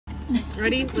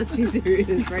Ready? Let's be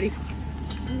serious. Ready?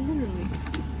 Literally.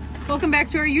 Welcome back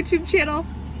to our YouTube channel.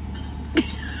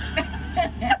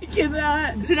 I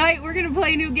cannot. Tonight we're gonna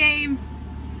play a new game.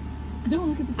 Don't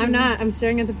look at the picture. I'm not. I'm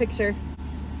staring at the picture.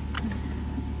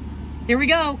 Here we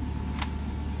go.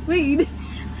 Wait.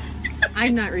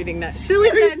 I'm not reading that. Silly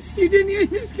sense. You didn't even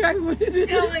describe what it is.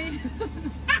 Silly.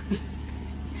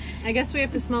 I guess we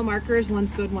have to smell markers.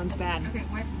 One's good, one's bad. Okay,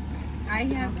 what? I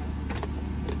have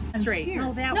Straight. here.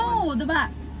 No, that No, one. the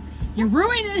back. You're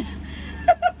ruining it.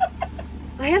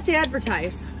 I have to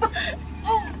advertise.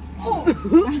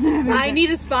 Oh, I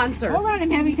need a sponsor. hold on, I'm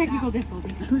having technical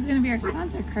difficulties. Who's gonna be our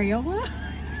sponsor? Crayola?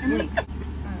 Emily,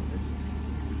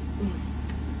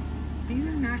 these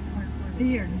are not cardboard.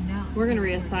 They are not. We're gonna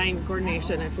reassign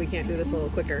coordination if we can't do this a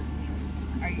little quicker.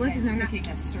 Are you guys picking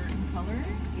a certain color?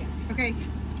 Yes. Okay.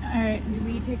 All right. Do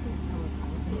we take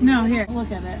No, here.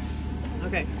 Look at it.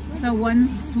 Okay. So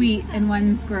one's sweet and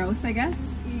one's gross, I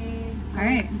guess. All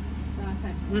right.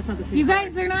 That's not the same. You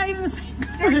guys, they're not even the same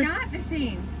color. They're not the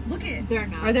same. Look at it. They're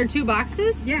not. Are there two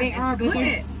boxes? Yes, They are, but look at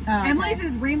they're- it. Oh, okay. Emily's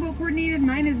is rainbow coordinated,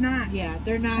 mine is not. Yeah,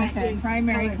 they're not Okay.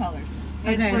 primary Color. colors.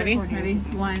 Okay, Ready? ready?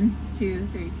 1, 2,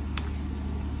 3.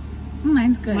 Oh,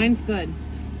 mine's good. Mine's good.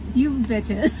 You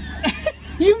bitches.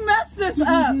 You messed this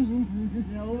up.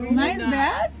 No, Mine's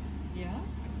bad? Yeah.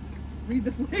 Read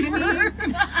the flavor.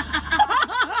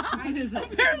 Mine is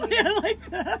Apparently I like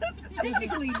that.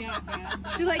 technically not bad.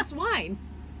 She likes wine.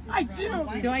 I do.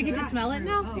 Do I get to smell it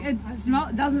now? It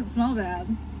doesn't smell bad.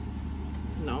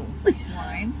 No. It's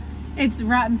wine. It's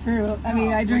rotten fruit. I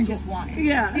mean, I drink Just it. wine.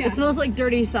 Yeah. It smells like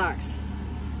dirty socks.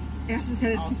 Ashley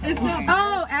said it's Also not wine. bad.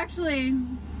 Oh, actually,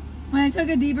 when I took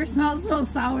a deeper smell, it smells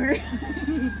sour.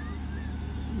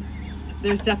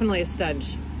 There's definitely a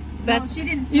stench. Well, That's she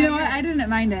didn't. You know smell what? it. I didn't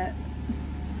mind it.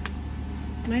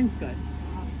 mine's good.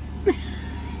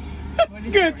 It's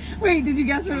good. Wait, did you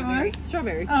guess what it was?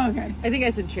 Strawberry. Oh, okay. I think I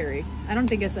said cherry. I don't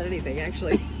think I said anything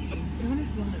actually. I want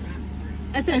to smell it rotten.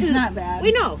 I said It's not bad.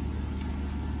 We know.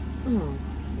 Oh,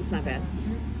 it's not bad.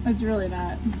 It's really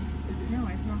not. No,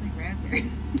 it smells like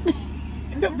raspberry.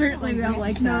 Apparently, we don't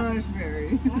like that. Raspberry.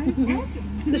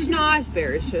 The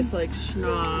schnozberries, just like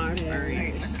Alright,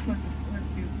 schnozberries. let's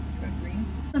do a green.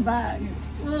 The bag.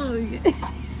 Oh, yeah.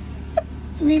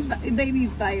 They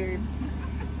need fired.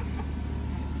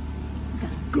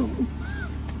 Go.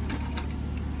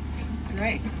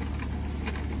 Right.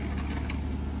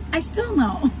 I still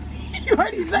know. You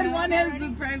already said one has the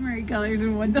primary colors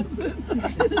and one doesn't.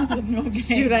 Okay.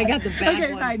 Shoot, I got the bad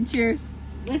Okay, one. fine. Cheers.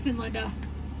 Listen, Linda.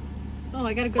 Oh,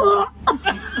 I got a good one.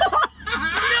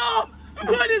 No!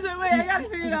 What is it? Wait, I gotta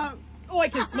figure it out. Oh, I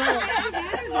can smell it.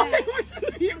 It was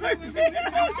just being my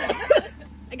favorite.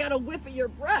 I got a whiff of your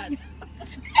breath.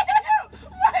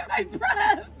 Why my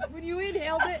breath? When you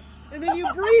inhaled it, and then you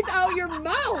breathed out your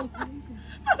mouth.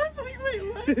 I was like, wait,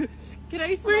 what? Can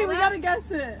I smell Wait, we that? gotta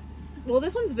guess it. Well,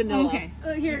 this one's vanilla. Okay. Oh,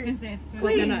 I was here. gonna say it's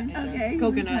Coconut. It does. Okay.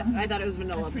 Coconut. I thought it was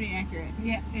vanilla. That's pretty accurate.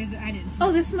 Yeah, I didn't.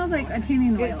 Oh, this smells like a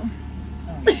tanning oil.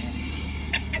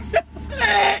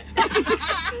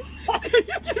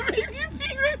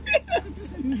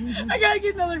 I gotta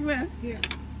get another whiff. Here.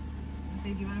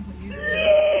 Say, do you want to put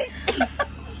yours?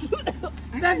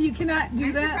 Steph, you cannot do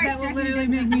I'm that. surprised That will Stephanie literally does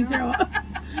make not me know. throw up.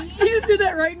 She just did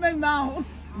that right in my mouth.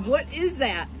 What is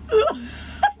that? I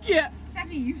can't.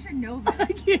 Stephanie, you should know this. I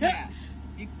can't. Yeah.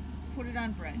 You put it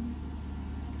on bread.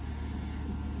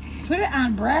 Put it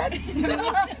on bread? Wait,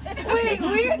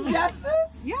 we ingest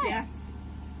this? Yes.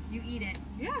 You eat it.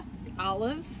 Yeah.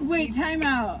 Olives? Wait, time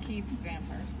out. Keeps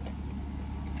vampires away.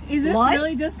 Is this What?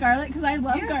 really just garlic? Because I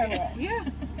love garlic. Yeah.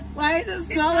 Why does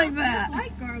it smell like that? It's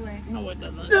like garlic. No, it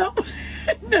doesn't. No.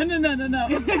 No.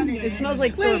 It smells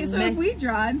like Wait, so if ferment- we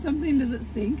draw on something, does it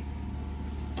stink?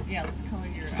 Yeah, let's color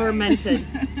your eyes. fermented.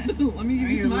 Let me give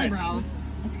Or you your some lips. eyebrows.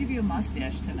 Let's give you a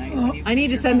mustache tonight. Oh. when you I need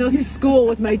to fix send your those to school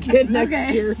with my kid next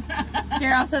Okay. year.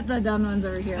 Here, I'll set the done ones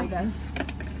over here, I guess.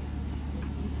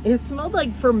 It smelled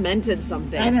like fermented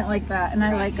something. I didn't like that, and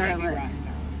I like rotten garlic. garlic.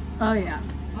 Oh,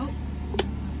 yeah.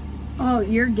 Oh,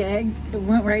 your gag, it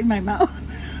went right in my mouth.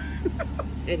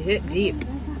 It hit deep.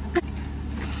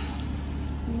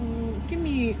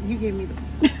 You gave me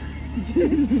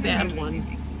the bad one.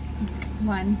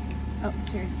 One. Oh,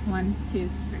 cheers. 1, 2,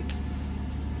 3.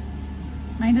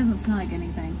 Mine doesn't smell like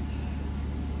anything.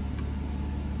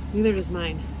 Neither does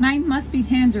mine. Mine must be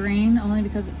tangerine, only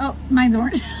because... Oh, mine's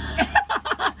orange.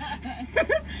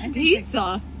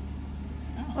 Pizza.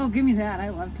 Oh, give me that. I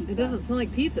love pizza. It doesn't smell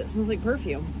like pizza. It smells like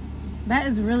perfume. That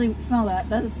is really... Smell that.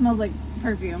 That smells like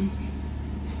perfume.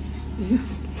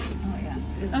 Oh,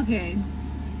 yeah. Okay.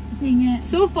 Dang it.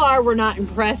 So far, we're not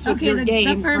impressed with your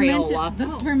game, fermented, Crayola. the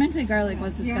fermented garlic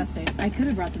was disgusting. I could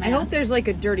have brought the mask. I hope there's like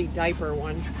a dirty diaper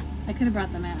one. I could have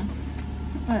brought the mask.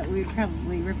 But we'd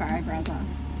probably rip our eyebrows off.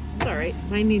 It's alright.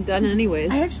 Mine need done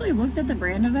anyways. I actually looked at the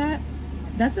brand of that.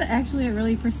 That's actually a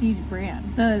really prestige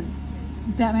brand. That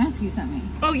mask you sent me.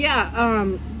 Oh yeah,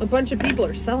 a bunch of people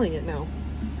are selling it now.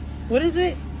 What is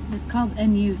it? It's called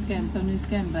NU Skin, so new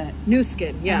skin, but New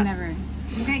Skin, yeah. I never.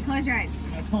 Okay, close your eyes.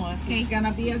 It's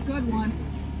gonna be a good one.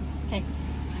 Okay.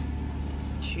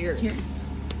 Cheers. Cheers.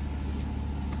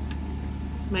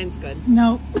 Mine's good.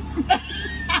 No.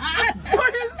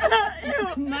 What is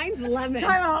that? Ew. Mine's lemon.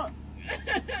 Time out.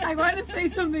 I want to say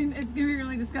something. It's gonna be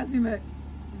really disgusting, but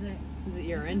Is it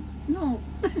urine? no.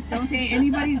 Don't say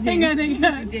anybody's Hang name.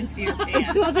 on. You just do your It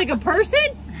dance. smells like a person?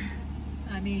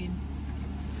 I mean,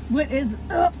 What is?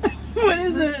 What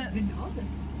is it? I've been called this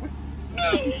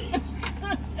before.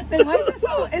 Then why is it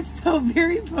so? It's so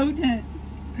very potent.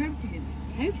 Potent.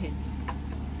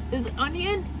 Is it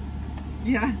onion?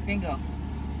 Yeah. Bingo.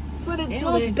 But it Ew.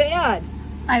 smells bad.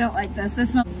 I don't like this.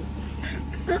 This smells.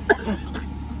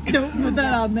 Don't put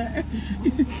that on there.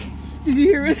 Did you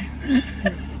hear it?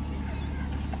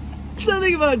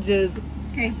 Something about jizz.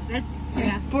 Okay.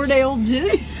 Yeah. 4-day-old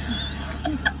jizz.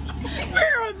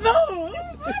 Where are those?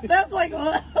 That's like.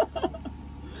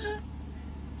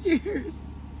 Cheers.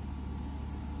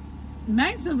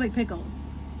 Mine smells like pickles.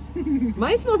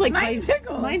 Mine smells like Mine's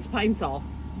pickles. Mine's pine sol.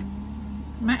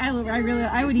 I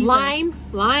would eat Lime.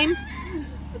 Lime. this.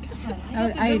 I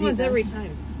Good would eat ones this. every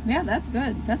time. Yeah, that's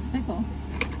good. That's pickle.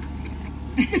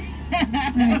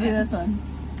 Let me see this one.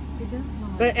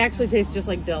 But it actually tastes just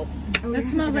like dill. This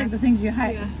smells like the things you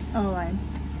hide. Oh, lime.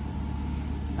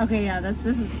 Okay, yeah, this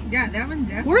is. Yeah, that one's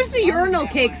definitely. Where's the urinal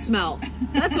cake smell?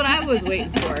 That's what I was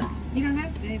waiting for. We don't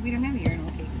have a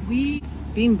urinal cake.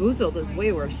 Bean Boozled is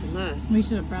way worse than this. We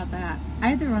should have brought that. I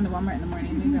had to run to Walmart in the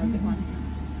morning. Maybe I'll get one.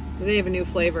 They have a new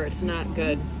flavor. It's not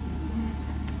good.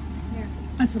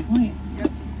 That's the point.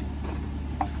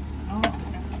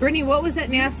 Brittany, what was that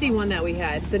nasty one that we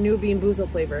had? The new Bean Boozled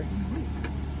flavor.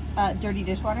 Dirty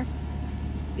dishwater.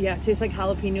 Yeah, it tastes like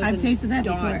jalapenos. I've and tasted that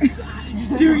Dawn.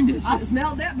 before. During dishes. I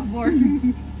smelled that before.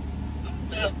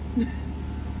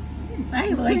 I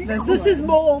like this. This is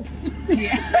mold.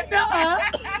 Nuh-uh.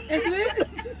 Is it?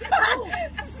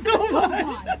 So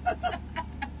much.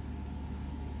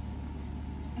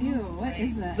 Ew, what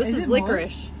is that? This is it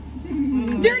licorice.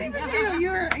 mold? Dirty potato.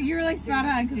 You were like spot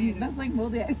on because that's like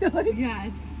moldy. I feel like.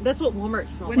 Yes. That's what Walmart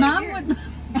smells like. Mom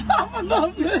would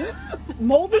love this.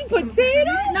 Moldy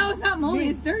potato? No, it's not moldy.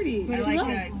 It's dirty. I She like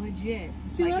loves, that. Legit.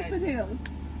 she Like loves a- potatoes.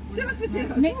 She loves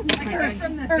potatoes. Nick's Like Earth.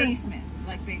 from the Earth. basements.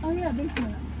 Like Oh basements. yeah,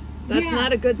 basement. That's Yeah.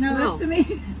 not a good No, smell. this to me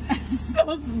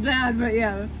so bad, but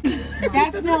yeah.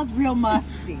 That smells real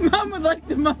musty. Mom would like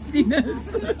the mustiness.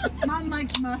 Mom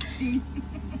likes musty.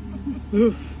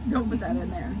 Oof. Don't put that in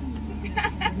there.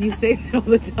 You say that all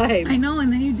the I time. know,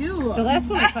 and then you do. The last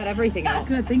one I cut everything out.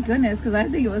 Good, thank goodness, because I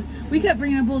think it was. We kept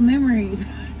bringing up old memories.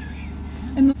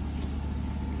 And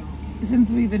since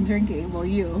we've been drinking, well,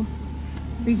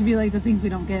 these would be like the things we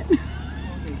don't get,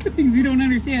 the things we don't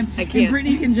understand. I can't. And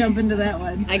Brittany can jump into that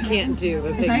one. I can't do the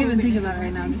If I even thing. think about it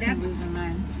right now, I'm just gonna lose my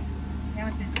mind. That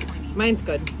was disappointing. Mine's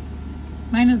good.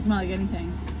 Mine doesn't smell like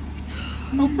anything.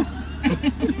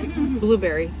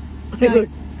 Blueberry. Guys,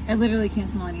 I literally can't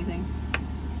smell anything.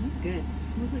 That's good.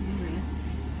 Smells like blueberry.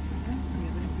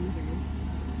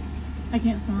 I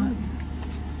can't smell it.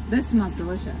 This smells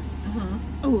delicious.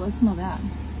 Oh, let's smell that.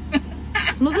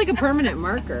 It smells like a permanent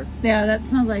marker. Yeah, that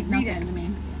smells like Read nothing it. to me.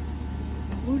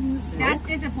 That's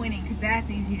disappointing because that's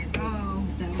easy to go.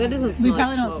 That doesn't We smell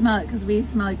probably like don't smoke. smell it because we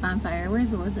smell like bonfire.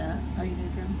 Where's the lids at? Oh, you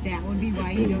guys are. That would be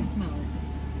why you don't smell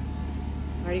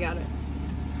it. Already got it.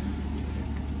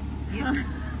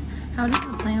 How does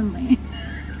the plan land?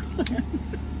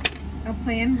 A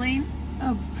plan lane?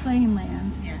 Oh, plane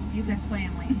land. Yeah, you said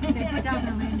plan lane. Put down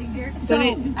the landing gear.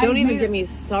 Don't even get me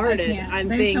started can't. on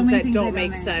There's so things many that things I don't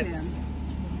make understand. sense.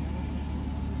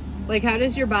 Like, how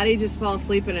does your body just fall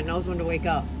asleep and it knows when to wake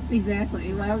up?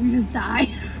 Exactly. Why don't you just die?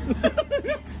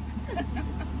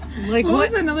 Like, What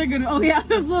what? was another good? Oh yeah,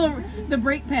 the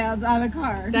brake pads on a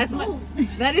car. That's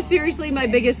that is seriously my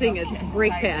biggest thing is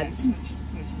brake pads. Switch.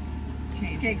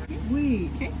 Change. Okay.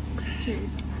 Wait. Cheers.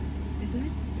 Is that?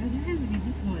 That has to be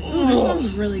this one. Ooh, this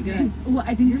one's really good. Ooh,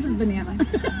 I think this is banana.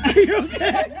 Are you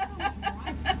okay?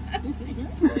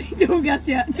 Don't guess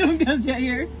yet. Don't guess yet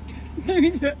here. Let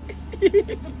me try.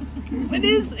 What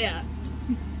is that?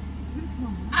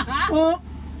 Oh,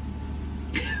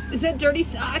 Is that dirty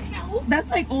socks? that's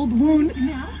like old wound.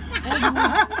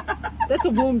 That's a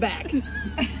wound back.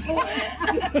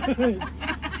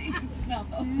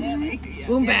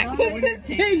 Boom back.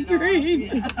 Gangrene.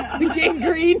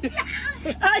 Gangrene.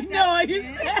 I know, I used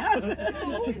to have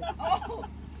it.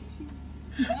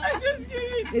 I'm just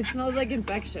kidding. It smells like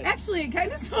infection. Actually, it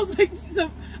kind of smells like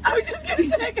some. I was just gonna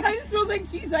say, it kind of smells like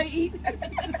cheese I eat.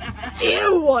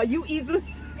 Ew, you eat some.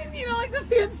 You know, like the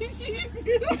fancy cheese.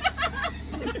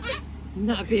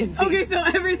 Not fancy. Okay, so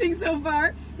everything so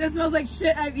far that smells like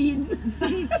shit I've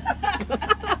eaten.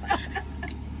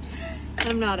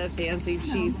 I'm not a fancy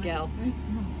cheese gal.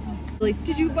 Like,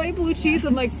 did you buy blue cheese?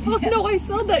 I'm like, fuck no, I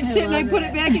saw that shit and I put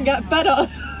it back and got feta.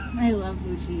 I love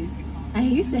blue cheese. I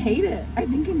used to hate it. I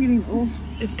think I'm getting old.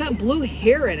 It's got blue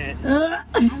hair in it. No!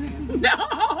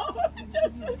 It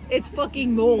doesn't. It's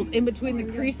fucking mold in between the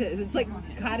creases. It's like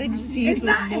cottage cheese It's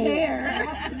with not mold.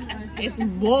 hair. It's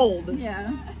mold.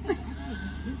 Yeah.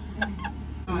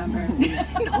 Remember.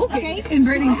 Okay. And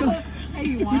Brittany's was. Hey,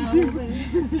 you want all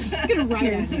this? I'm gonna write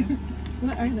Cheers. on you.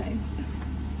 What are they?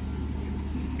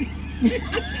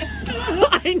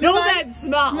 I know that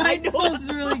smell. I Mine know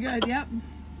smells really good. Yep.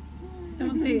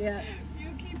 Don't say it yet.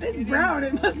 It's brown.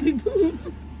 It must be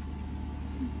poop.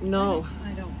 No.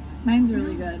 I don't. Mine's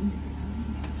really good.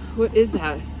 What is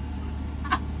that?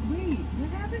 Wait, what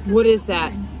happened? What is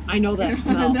that? I know that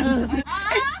smell. It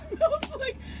smells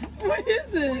like. What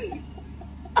is it?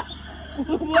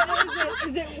 What is it?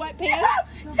 Is it wet pants?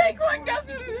 Take one guess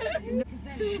what it is.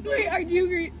 Wait, do you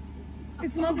agree?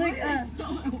 It smells like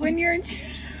when you're in church.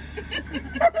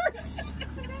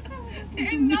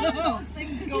 And none of those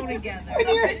things go together. When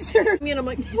you're in church. And I'm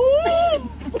like, ooh.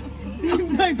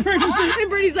 My Brittany. And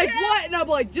Brittany's like, what? And I'm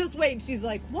like, just wait. And she's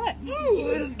like, what?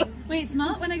 Wait,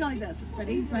 smell it when I go like this.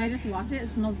 Ready? When I just walked it,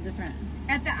 it smells different.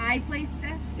 At the eye place,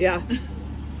 Steph? Yeah.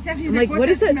 Stephanie's I'm like, what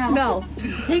does that smell?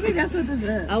 Take a guess what this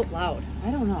is. Out loud.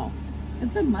 I don't know.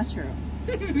 It's a mushroom.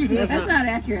 That's That's not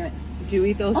accurate. Do you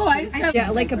eat those? Oh, I just got yeah,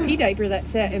 like a pee diaper that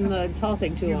sat in the tall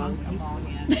thing too long.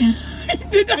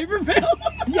 The diaper pail.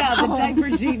 Yeah, the diaper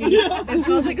genie. It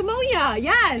smells like ammonia.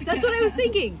 Yes, that's what I was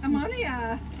thinking.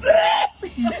 Ammonia.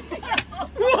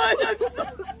 What? I'm so...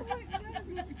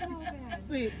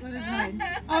 Wait, what is mine?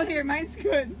 Oh, here, mine's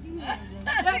good.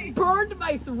 That burned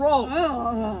my throat.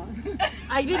 Oh.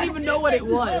 I didn't even know what it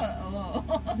was.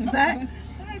 That?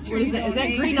 What is that? Is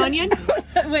that green onion?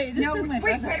 Wait, just No, took my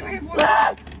wait.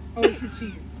 breath. Oh, it's the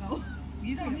cheese. Oh,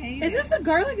 you don't hate Is it. this the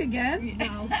garlic again?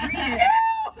 No, green it.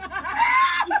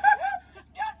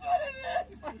 Guess what it is?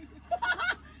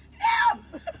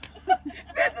 Ew!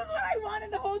 This is what I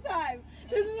wanted the whole time.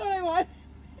 This is what I want.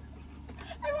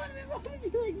 I wanted it all to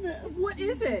be like this. What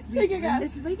is it? Take a guess.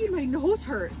 It's making my nose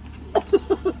hurt. Okay,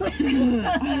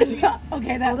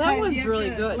 that, that one's You have really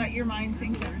to good. Let your mind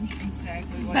think of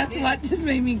exactly what That's it what is. just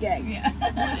made me gag. Yeah.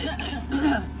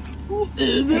 Who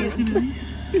is it?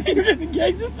 You're gonna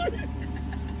gag this one?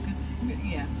 Just,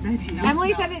 yeah.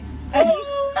 Emily said it.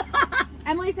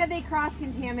 Emily said they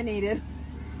cross-contaminated.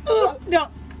 No.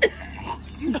 It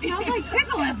smells like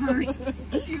pickle at first.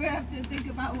 You have to think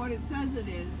about what it says it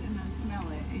is and then smell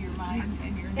it. Your mind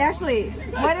and your nose. Ashley,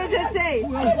 what does it say?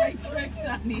 We'll play tricks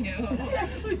on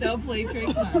you. They'll play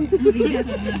tricks on you.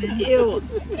 Ew.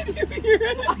 Did you hear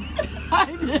it?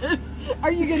 I did.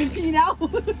 Are you gonna pee now?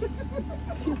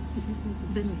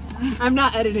 I'm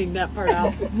not editing that part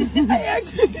out. I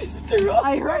actually just threw up.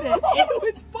 I heard it. Ew,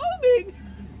 it's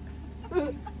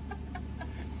foaming.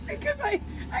 Because I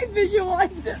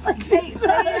visualized it like Hey, say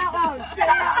it out loud. Say it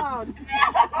out loud.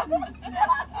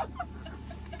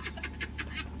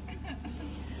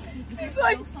 She's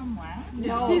like, Some laugh.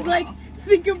 No. she's like,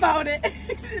 think about it.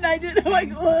 And I did. I'm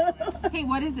like, ugh. Hey,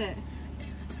 what is it?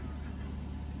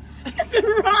 It's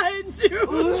rotten too.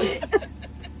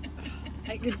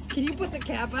 Can you put the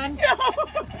cap on? No.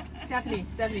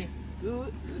 Stephanie.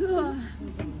 Ugh.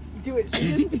 Do it.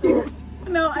 She just peed.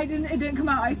 No, I didn't. It didn't come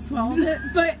out. I swallowed it,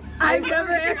 but I've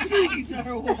never actually. Eyes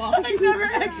are watering. I've never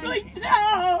actually.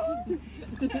 No.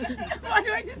 Why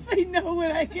do I just say no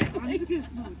when I get like?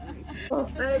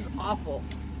 That is awful.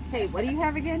 Hey, what do you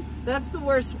have again? That's the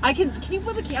worst. Can you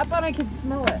put the cap on? I can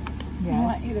smell it.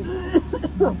 Yes.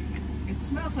 It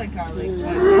smells like garlic,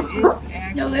 but it is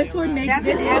actually No, this would make That's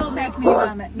this an will access make me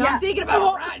vomit. No, I'm thinking about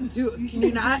a rotten tooth. Can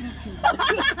you not?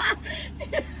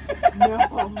 No.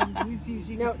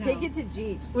 No, take it to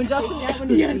Jeej. When Justin,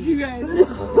 Yes, you guys.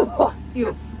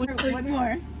 Ew. One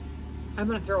more. I'm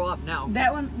gonna throw up now.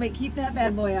 That one. Wait, keep that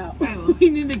bad boy out. We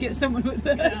need to get someone with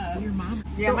that. your mom.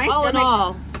 Yeah, So my all in stomach.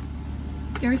 all,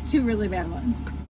 There's two really bad ones.